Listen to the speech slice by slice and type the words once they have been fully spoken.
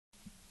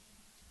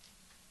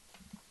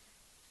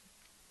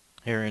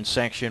Here in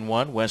Section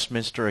 1,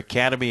 Westminster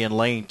Academy in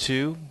Lane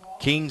 2,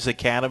 Kings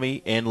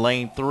Academy in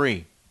Lane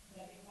 3.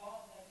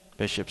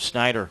 Bishop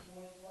Snyder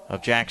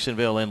of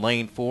Jacksonville in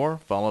Lane 4,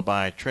 followed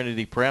by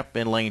Trinity Prep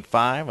in Lane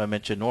 5. I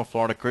mentioned North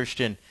Florida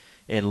Christian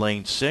in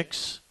Lane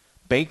 6,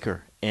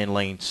 Baker in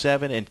Lane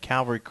 7, and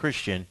Calvary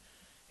Christian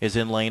is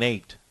in Lane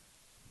 8.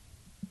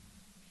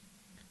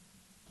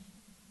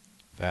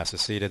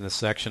 Fastest seat in the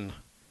section,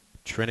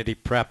 Trinity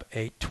Prep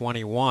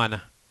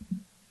 8:21.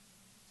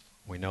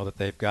 We know that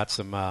they've got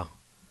some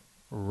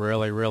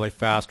really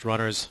fast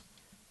runners.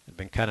 It's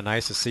been kind of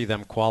nice to see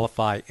them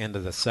qualify into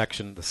the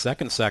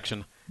second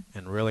section,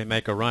 and really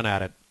make a run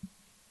at it.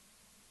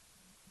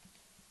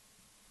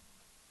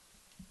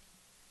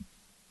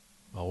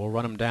 Well, we'll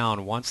run them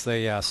down once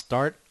they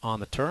start on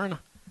the turn.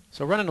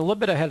 So running a little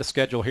bit ahead of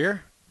schedule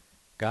here.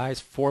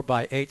 Guys,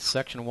 4x8,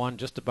 Section 1,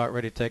 just about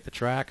ready to take the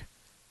track.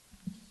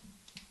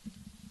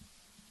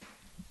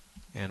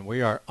 And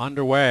we are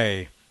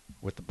underway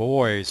with the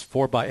boys,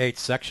 4x8,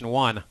 Section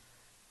 1.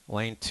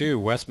 Lane 2,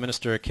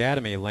 Westminster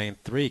Academy. Lane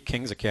 3,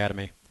 Kings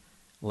Academy.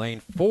 Lane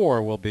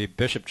 4 will be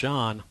Bishop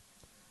John.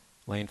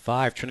 Lane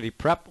 5, Trinity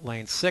Prep.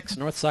 Lane 6,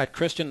 Northside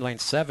Christian. Lane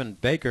 7,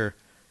 Baker.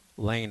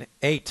 Lane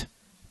 8,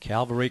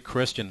 Calvary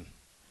Christian.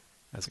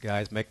 As the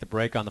guys make the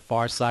break on the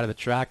far side of the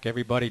track,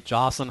 everybody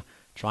jostling,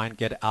 try and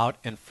get out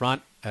in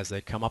front as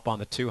they come up on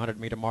the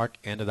 200-meter mark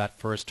into that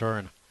first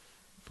turn.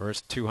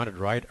 First 200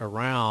 right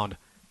around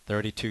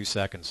 32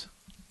 seconds.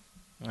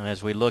 And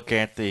as we look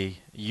at the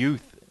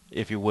youth,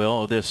 if you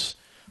will, of this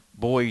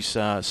boys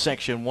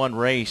Section 1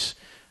 race,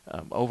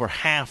 over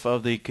half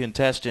of the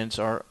contestants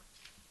are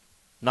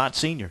not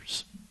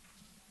seniors.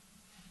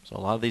 So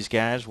a lot of these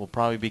guys will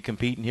probably be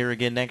competing here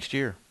again next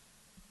year.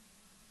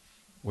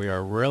 We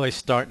are really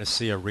starting to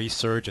see a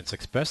resurgence,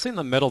 especially in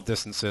the middle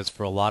distances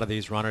for a lot of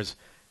these runners.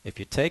 If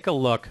you take a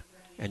look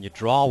and you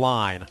draw a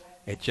line,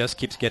 it just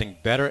keeps getting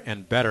better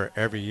and better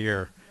every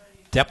year,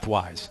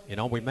 depth-wise. You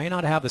know, we may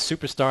not have the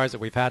superstars that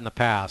we've had in the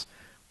past,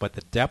 but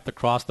the depth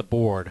across the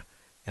board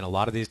in a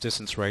lot of these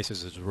distance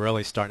races is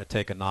really starting to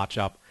take a notch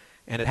up.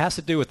 And it has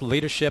to do with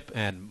leadership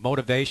and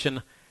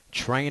motivation,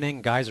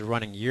 training. Guys are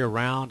running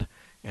year-round,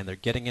 and they're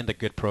getting into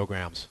good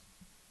programs.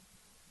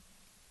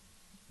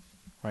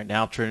 Right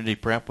now, Trinity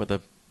Prep with a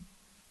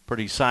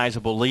pretty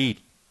sizable lead.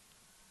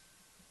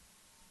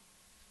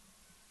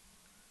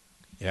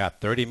 Yeah,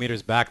 30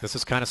 meters back. This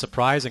is kind of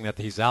surprising that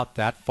he's out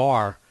that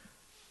far.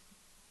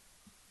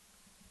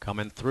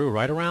 Coming through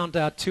right around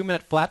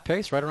 2-minute flat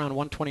pace, right around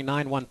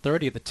 129,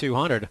 130 at the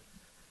 200.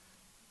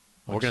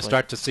 We're going to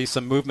start to see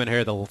some movement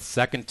here, the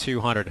second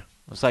 200.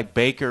 Looks like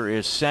Baker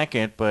is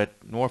second, but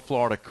North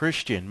Florida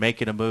Christian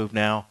making a move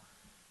now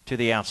to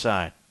the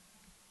outside.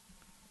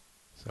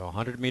 So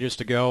 100 meters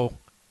to go.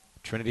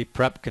 Trinity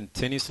Prep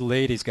continues to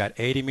lead. He's got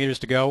 80 meters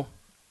to go.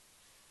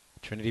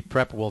 Trinity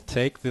Prep will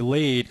take the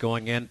lead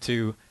going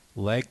into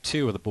leg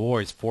 2 of the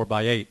boys,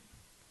 4x8.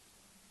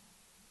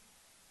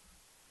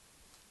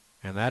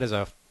 And that is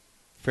a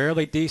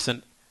fairly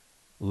decent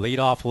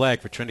lead-off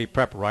leg for Trinity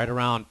Prep, right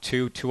around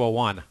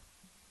 2:2:01.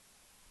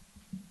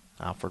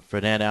 Alfred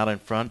Fournette out in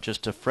front,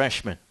 just a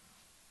freshman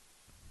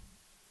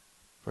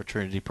for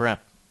Trinity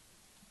Prep.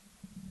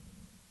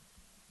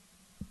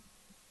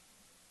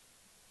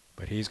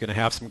 But he's going to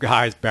have some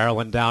guys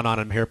barreling down on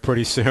him here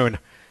pretty soon.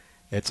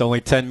 It's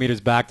only 10 meters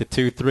back to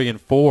 2, 3,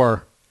 and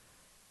 4.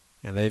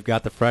 And they've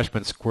got the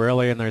freshmen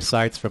squarely in their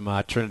sights from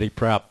Trinity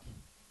Prep.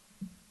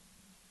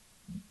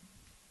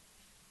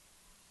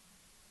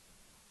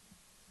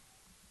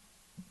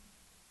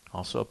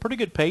 Also a pretty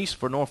good pace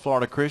for North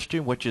Florida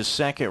Christian, which is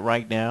second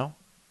right now.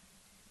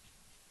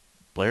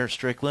 Blair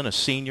Strickland, a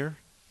senior.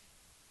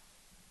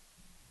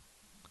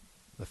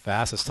 The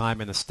fastest time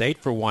in the state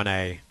for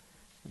 1A.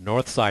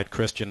 Northside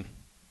Christian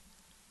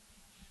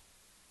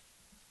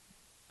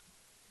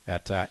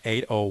at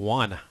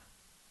 8:01.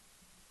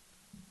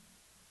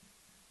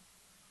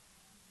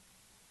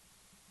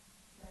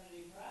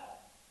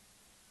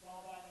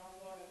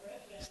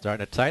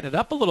 Starting to tighten it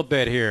up a little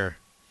bit here.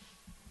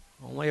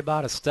 Only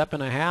about a step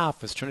and a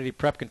half as Trinity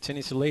Prep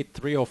continues to lead,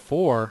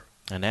 3:04.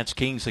 And that's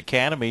Kings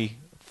Academy,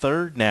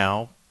 third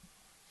now.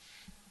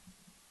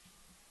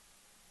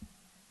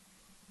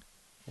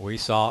 We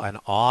saw an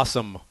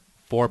awesome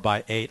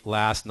 4x8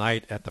 last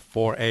night at the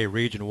 4A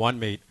Region 1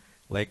 meet.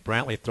 Lake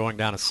Brantley throwing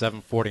down a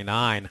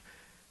 7:49,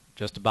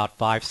 just about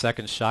 5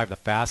 seconds shy of the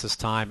fastest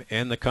time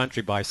in the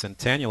country by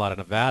Centennial out of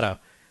Nevada.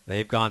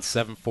 They've gone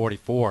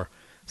 7:44.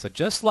 So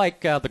just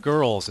like the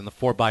girls in the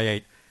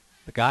 4x8,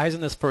 the guys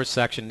in this first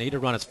section need to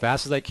run as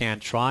fast as they can,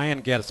 try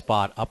and get a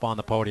spot up on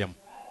the podium.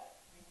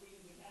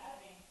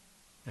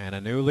 And a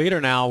new leader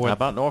now with How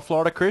about North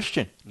Florida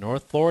Christian?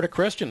 North Florida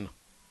Christian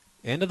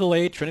into the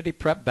lead. Trinity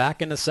Prep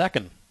back into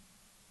second.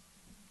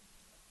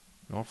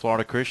 North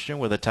Florida Christian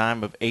with a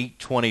time of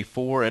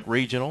 8:24 at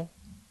regional.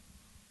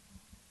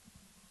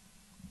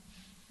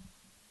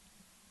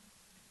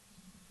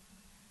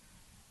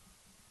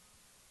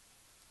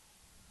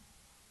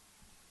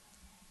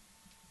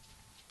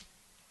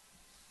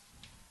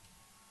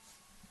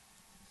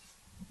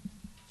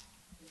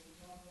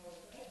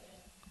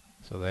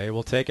 So they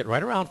will take it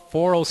right around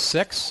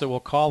 4:06, so we'll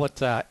call it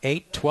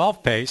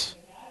 8:12 pace.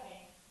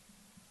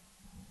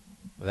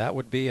 That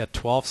would be a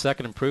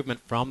 12-second improvement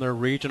from their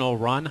regional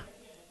run.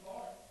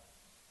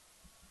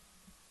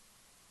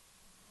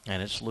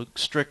 And it's Luke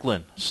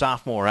Strickland,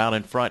 sophomore, out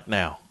in front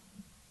now.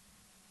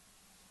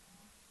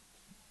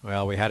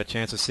 Well, we had a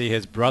chance to see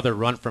his brother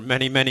run for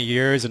many, many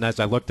years, and as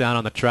I look down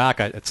on the track,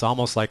 it's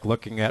almost like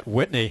looking at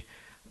Whitney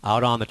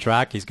out on the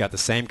track. He's got the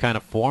same kind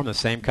of form, the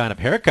same kind of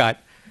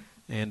haircut,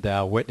 and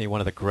Whitney, one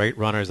of the great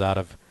runners out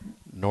of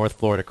North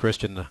Florida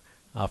Christian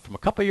from a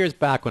couple years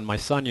back when my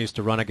son used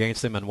to run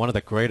against him, and one of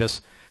the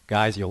greatest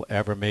guys you'll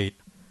ever meet.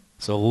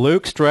 So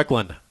Luke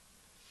Strickland,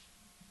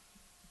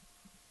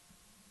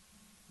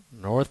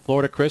 North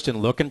Florida Christian,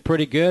 looking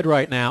pretty good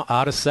right now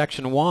out of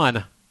Section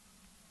 1.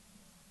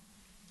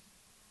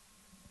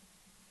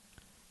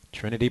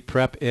 Trinity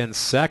Prep in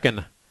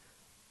second.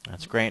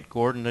 That's Grant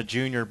Gordon, a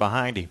junior,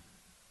 behind him.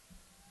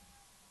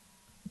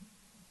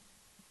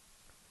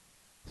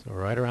 So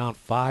right around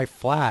 5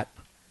 flat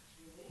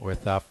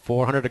with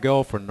 400 to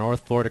go for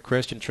North Florida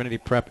Christian. Trinity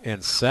Prep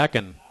in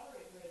second.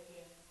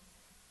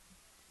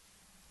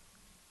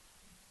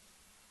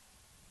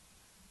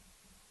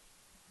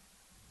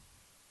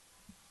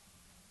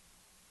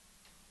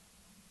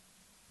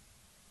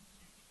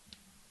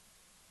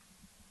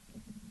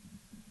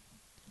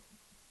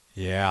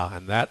 Yeah,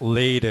 and that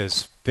lead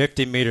is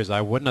 50 meters. I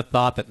wouldn't have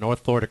thought that North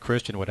Florida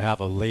Christian would have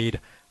a lead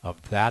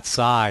of that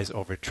size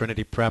over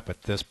Trinity Prep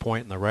at this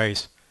point in the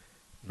race.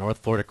 North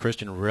Florida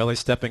Christian really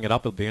stepping it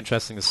up. It'll be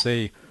interesting to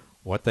see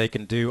what they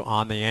can do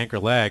on the anchor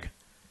leg.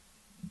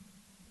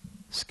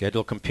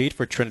 Scheduled compete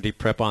for Trinity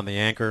Prep on the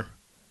anchor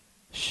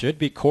should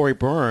be Corey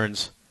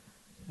Burns,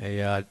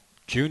 a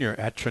junior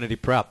at Trinity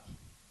Prep.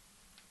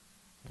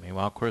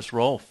 Meanwhile, Chris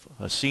Rolfe,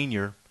 a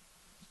senior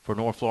for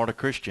North Florida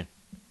Christian.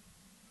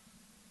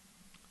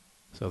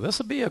 So this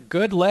will be a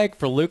good leg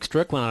for Luke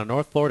Strickland on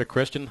North Florida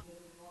Christian.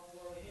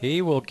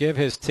 He will give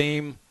his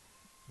team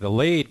the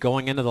lead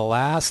going into the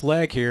last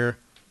leg here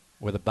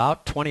with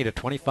about 20 to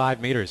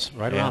 25 meters,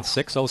 right around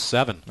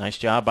 6:07. Nice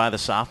job by the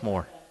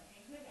sophomore.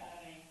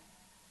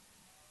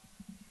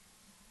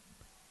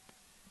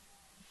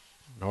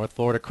 North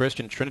Florida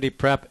Christian, Trinity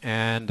Prep,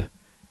 and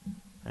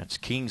that's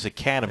Kings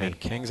Academy. And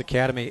Kings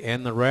Academy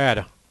in the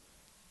red,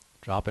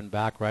 dropping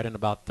back right in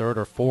about third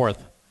or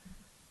fourth.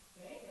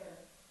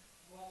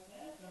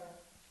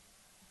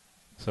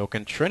 So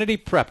can Trinity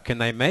Prep, can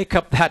they make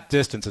up that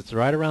distance? It's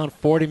right around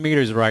 40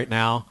 meters right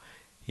now.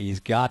 He's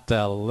got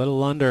a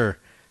little under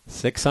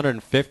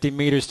 650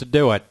 meters to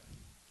do it.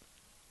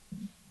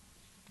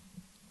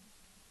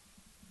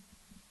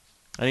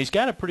 And he's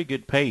got a pretty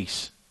good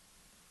pace.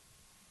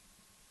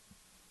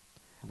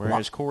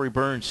 Whereas Corey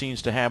Burns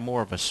seems to have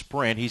more of a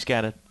sprint.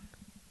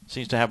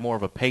 Seems to have more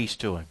of a pace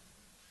to him.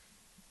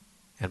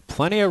 And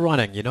plenty of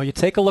running. You know, you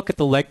take a look at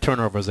the leg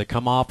turnover as they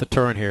come off the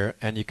turn here,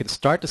 and you can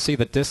start to see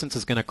the distance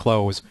is going to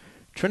close.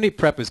 Trinity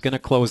Prep is going to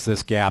close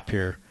this gap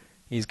here.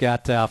 He's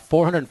got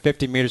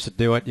 450 meters to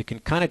do it. You can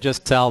kind of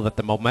just tell that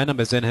the momentum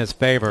is in his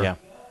favor. Yeah.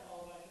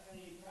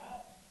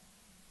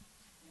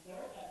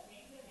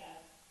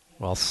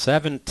 Well,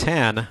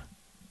 7:10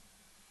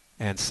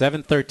 and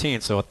 7:13,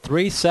 so a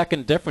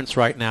 3-second difference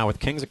right now with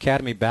Kings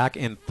Academy back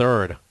in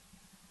third.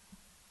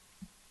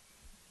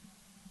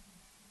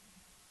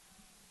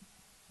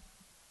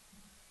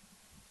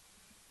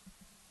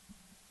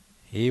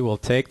 He will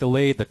take the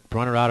lead, the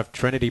runner out of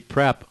Trinity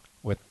Prep,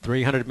 with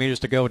 300 meters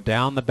to go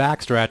down the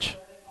backstretch.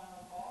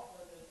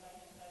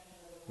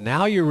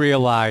 Now you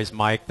realize,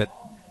 Mike, that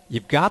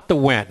you've got the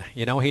win.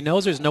 You know, he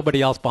knows there's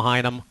nobody else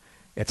behind him.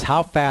 It's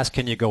how fast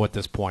can you go at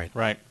this point.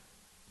 Right.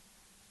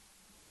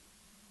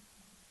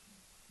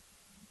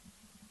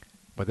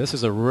 But this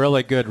is a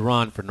really good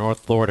run for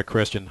North Florida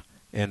Christian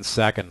in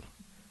second.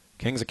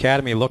 Kings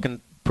Academy looking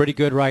pretty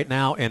good right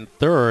now in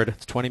third.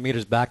 It's 20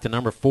 meters back to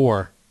number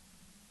 4.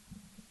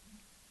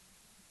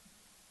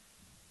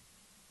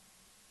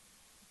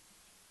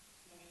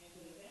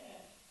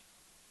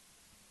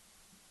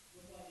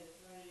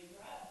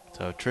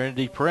 So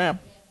Trinity Prep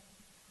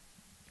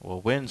will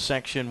win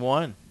Section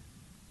 1.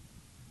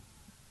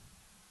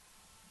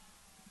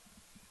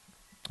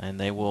 And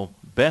they will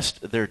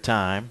best their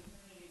time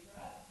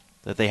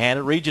that they had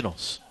at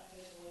regionals.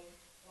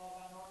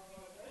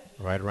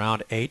 Right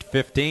around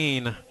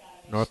 8:15.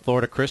 North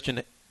Florida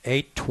Christian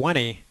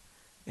 8:20.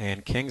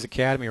 And Kings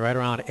Academy right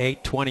around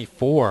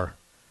 8:24.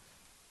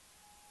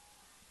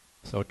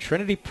 So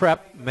Trinity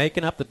Prep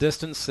making up the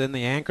distance in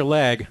the anchor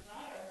leg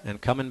and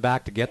coming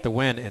back to get the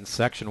win in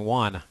Section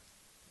 1.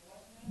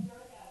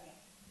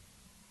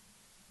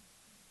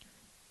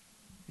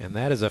 And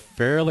that is a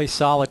fairly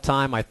solid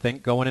time, I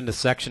think, going into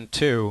Section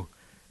 2.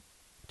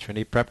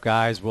 Trinity Prep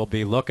guys will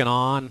be looking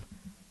on,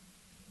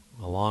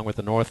 along with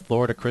the North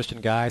Florida Christian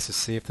guys, to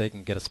see if they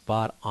can get a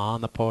spot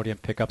on the podium,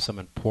 pick up some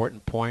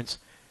important points.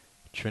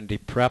 Trinity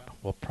Prep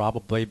will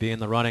probably be in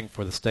the running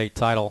for the state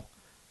title,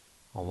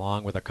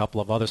 along with a couple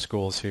of other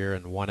schools here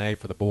in 1A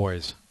for the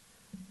boys.